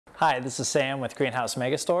Hi, this is Sam with Greenhouse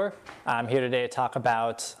Megastore. I'm here today to talk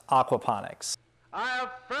about aquaponics. I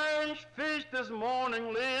have French fish this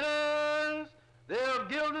morning, ladies. They're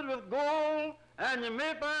gilded with gold, and you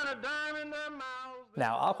may find a dime in their mouths.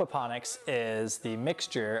 Now, aquaponics is the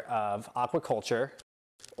mixture of aquaculture,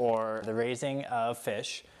 or the raising of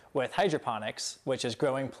fish, with hydroponics, which is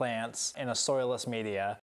growing plants in a soilless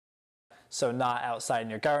media. So not outside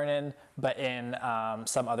in your garden, but in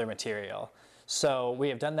some other material. So we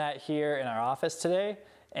have done that here in our office today,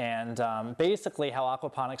 and basically how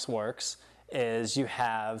aquaponics works is you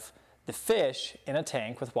have the fish in a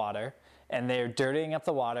tank with water, and they're dirtying up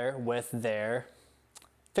the water with their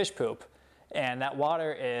fish poop. And that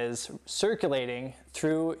water is circulating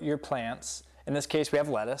through your plants. In this case, we have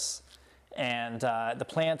lettuce, and the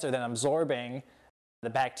plants are then absorbing the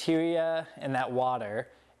bacteria in that water,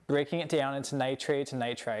 breaking it down into nitrates and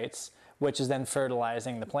nitrites, which is then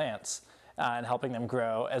fertilizing the plants and helping them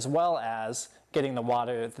grow, as well as getting the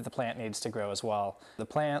water that the plant needs to grow as well. The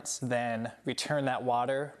plants then return that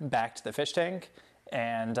water back to the fish tank,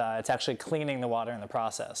 and it's actually cleaning the water in the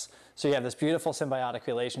process. So you have this beautiful symbiotic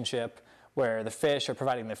relationship where the fish are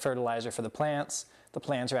providing the fertilizer for the plants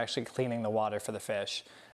are actually cleaning the water for the fish.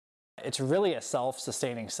 It's really a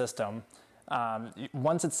self-sustaining system.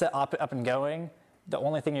 Once it's up and going, the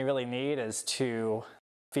only thing you really need is to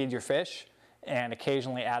feed your fish and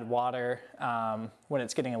occasionally add water when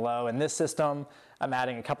it's getting low. In this system, I'm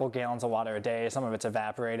adding a couple gallons of water a day. Some of it's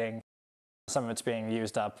evaporating. Some of it's being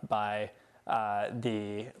used up by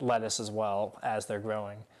the lettuce as well as they're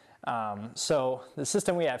growing. So the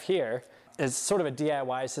system we have here is sort of a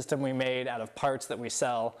DIY system we made out of parts that we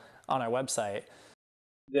sell on our website.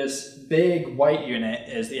 This big white unit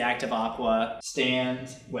is the Active Aqua stand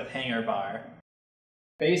with hanger bar.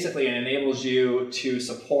 Basically, it enables you to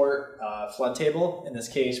support a flood table. In this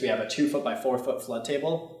case, we have a 2-foot by 4-foot flood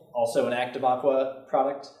table, also an Active Aqua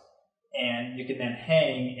product. And you can then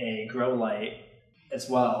hang a grow light as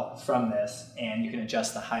well from this, and you can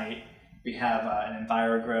adjust the height. We have an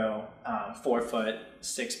EnviroGrow 4-foot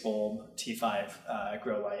 6-bulb T5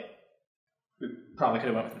 grow light. We probably could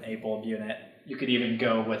have went with an 8-bulb unit. You could even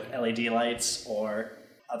go with LED lights or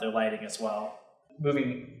other lighting as well.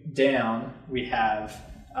 Moving down, we have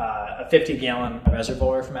a 50-gallon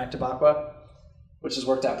reservoir from Active Aqua, which has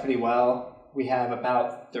worked out pretty well. We have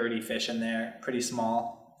about 30 fish in there, pretty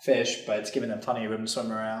small fish, but it's giving them plenty of room to swim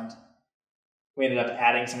around. We ended up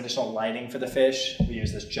adding some additional lighting for the fish. We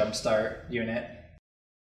use this Jumpstart unit.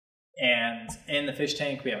 And in the fish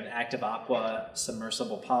tank, we have an Active Aqua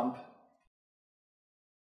submersible pump.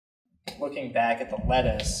 Looking back at the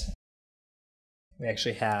lettuce, we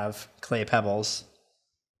actually have clay pebbles,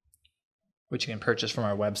 which you can purchase from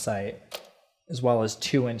our website, as well as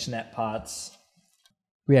 2-inch net pots.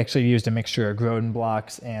 We actually used a mixture of Groden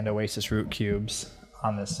blocks and Oasis root cubes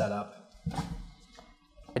on this setup.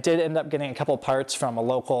 I did end up getting a couple parts from a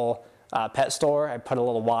local pet store. I put a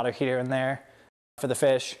little water heater in there for the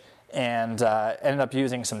fish, and ended up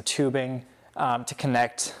using some tubing to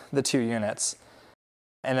connect the two units.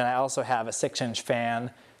 And then I also have a 6-inch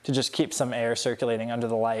fan to just keep some air circulating under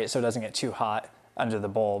the light so it doesn't get too hot under the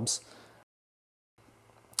bulbs.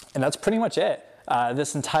 And that's pretty much it.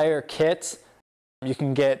 This entire kit, you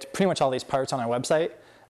can get pretty much all these parts on our website,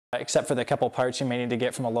 except for the couple parts you may need to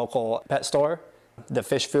get from a local pet store. The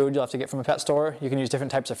fish food you'll have to get from a pet store. You can use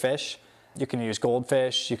different types of fish. You can use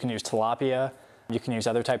goldfish, you can use tilapia, you can use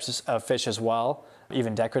other types of fish as well,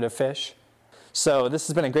 even decorative fish. So this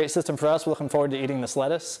has been a great system for us. We're looking forward to eating this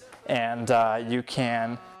lettuce, and you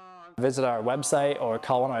can visit our website or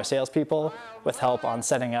call one of our salespeople with help on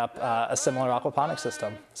setting up a similar aquaponics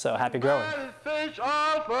system. So happy growing. Fish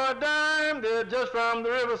all for a dime, they're just from the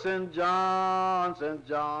river St. John, St.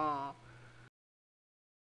 John.